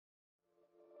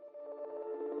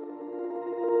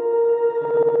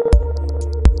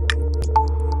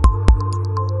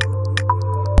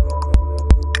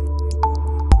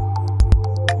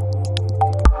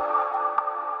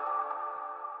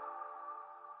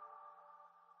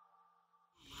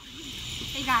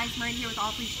guys, Miranda here with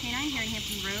Off-Leash Canine here in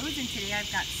Hampton Roads, and today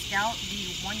I've got Scout,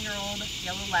 the 1-year-old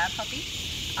yellow lab puppy.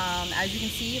 As you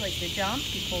can see, like the jump,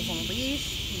 he pulls on the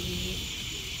leash, he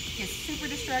is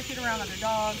super distracted around other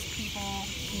dogs, people.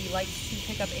 He likes to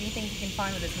pick up anything he can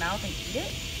find with his mouth and eat it.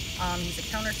 He's a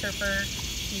counter surfer.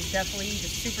 He's definitely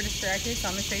just super distracted, so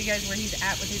I'm going to show you guys where he's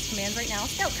at with his commands right now.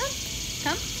 Scout, come!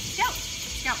 Come! Scout!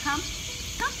 Scout, come!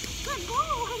 Come! Good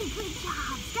boy! Good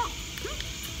job! Scout!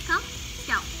 Come!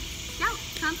 Scout! Scout!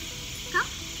 Come! Come!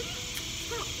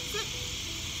 Scout! Sit!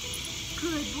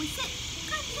 Good boy! Sit!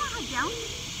 Good job! Down!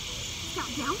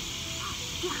 Scout, down!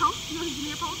 Down! You want to give me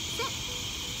your paw? Sit!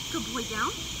 Good boy!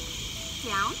 Down!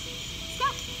 Down!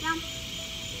 Scout! Down!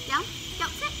 Down!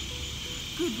 Scout! Sit!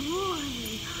 Good boy!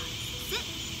 Sit!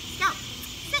 Scout!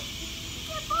 Sit!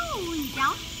 Good boy!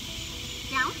 Down!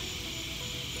 Down!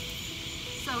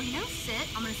 So he knows sit.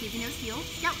 I'm going to see if he knows heel.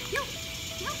 Scout! Heel!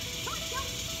 Heel! Come on! Heel!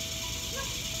 Heel!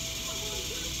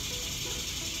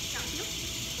 Scout! Heel!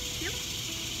 Heel!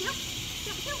 Heel!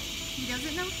 Scout! Heel! He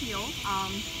doesn't know heel,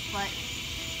 but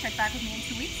check back with me in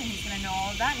 2 weeks and he's going to know all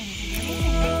of that and he's going to be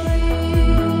amazing.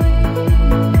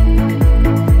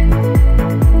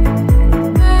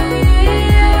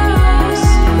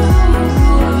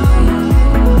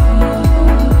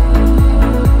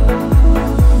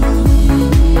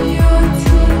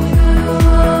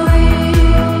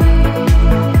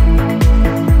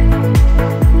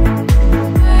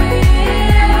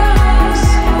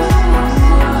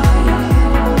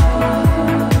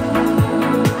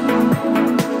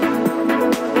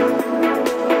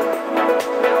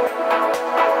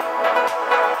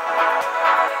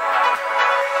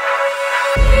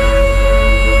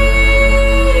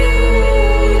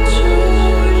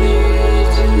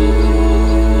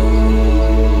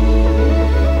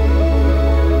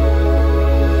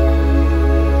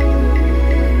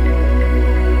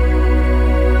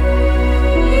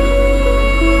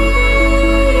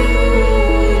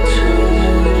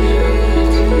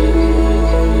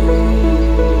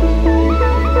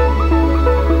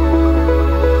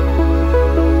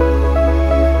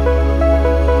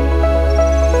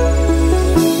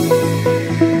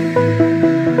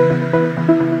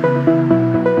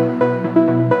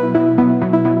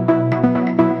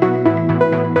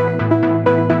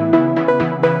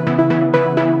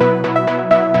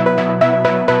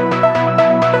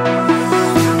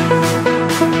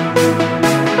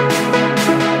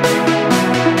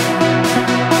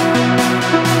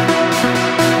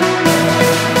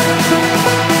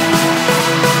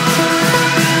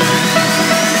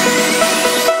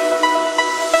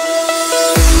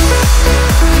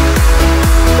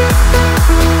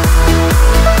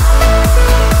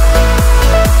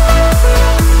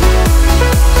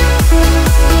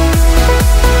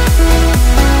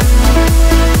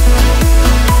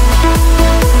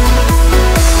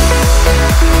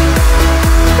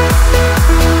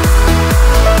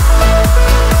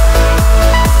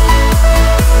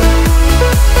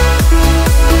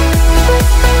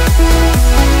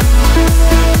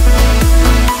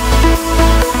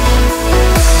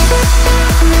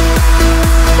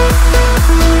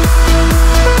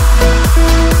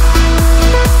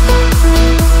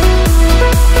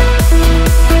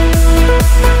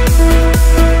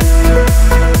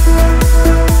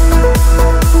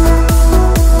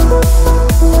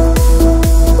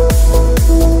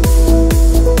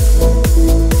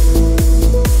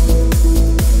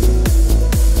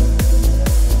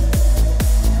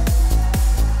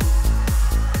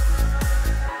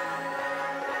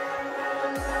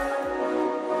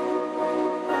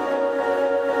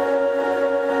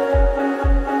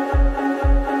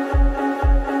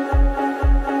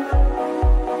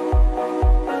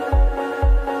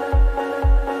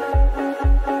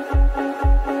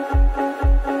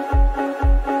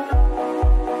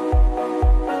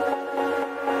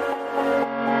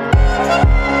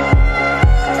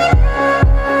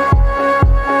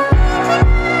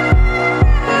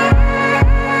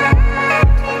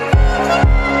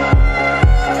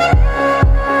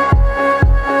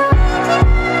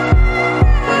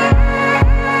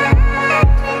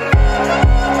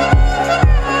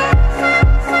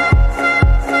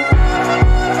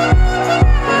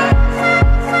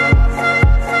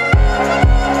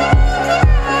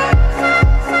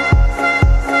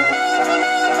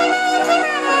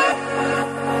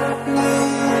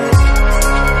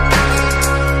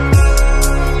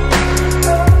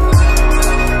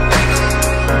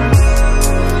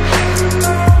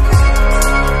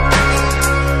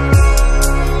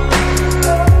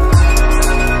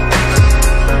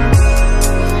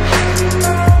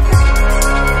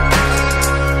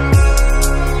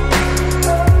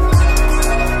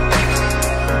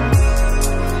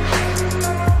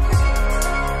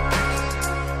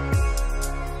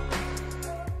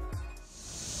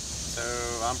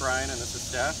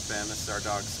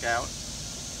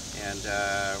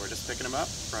 him up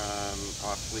from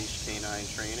Off-Leash Canine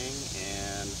Training,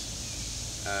 and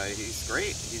he's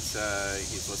great. He's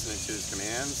listening to his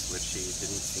commands, which he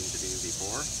didn't seem to do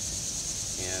before,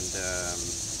 and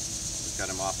we've got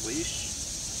him off-leash,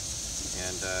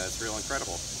 and it's real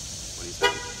incredible what he's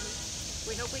done.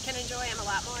 We hope we can enjoy him a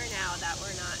lot more now that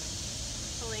we're not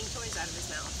pulling toys out of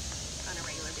his mouth on a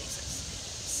regular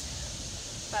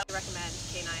basis. But I recommend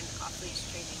canine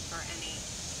off-leash training for any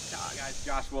dog. Hey guys,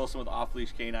 Josh Wilson with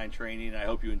Off-Leash Canine Training. I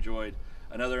hope you enjoyed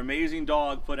another amazing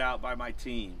dog put out by my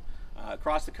team.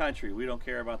 Across the country, we don't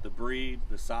care about the breed,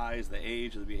 the size, the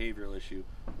age, or the behavioral issue.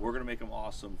 We're going to make them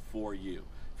awesome for you.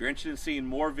 If you're interested in seeing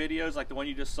more videos like the one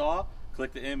you just saw,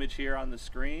 click the image here on the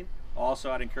screen.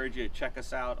 Also, I'd encourage you to check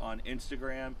us out on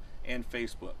Instagram and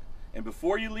Facebook. And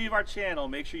before you leave our channel,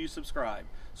 make sure you subscribe.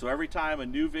 So every time a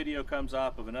new video comes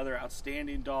up of another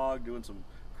outstanding dog doing some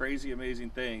crazy,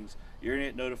 amazing things, you're going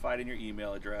to get notified in your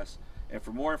email address. And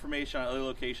for more information on other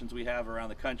locations we have around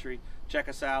the country, check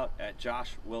us out at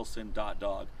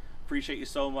joshwilson.dog. Appreciate you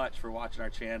so much for watching our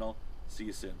channel. See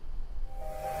you soon.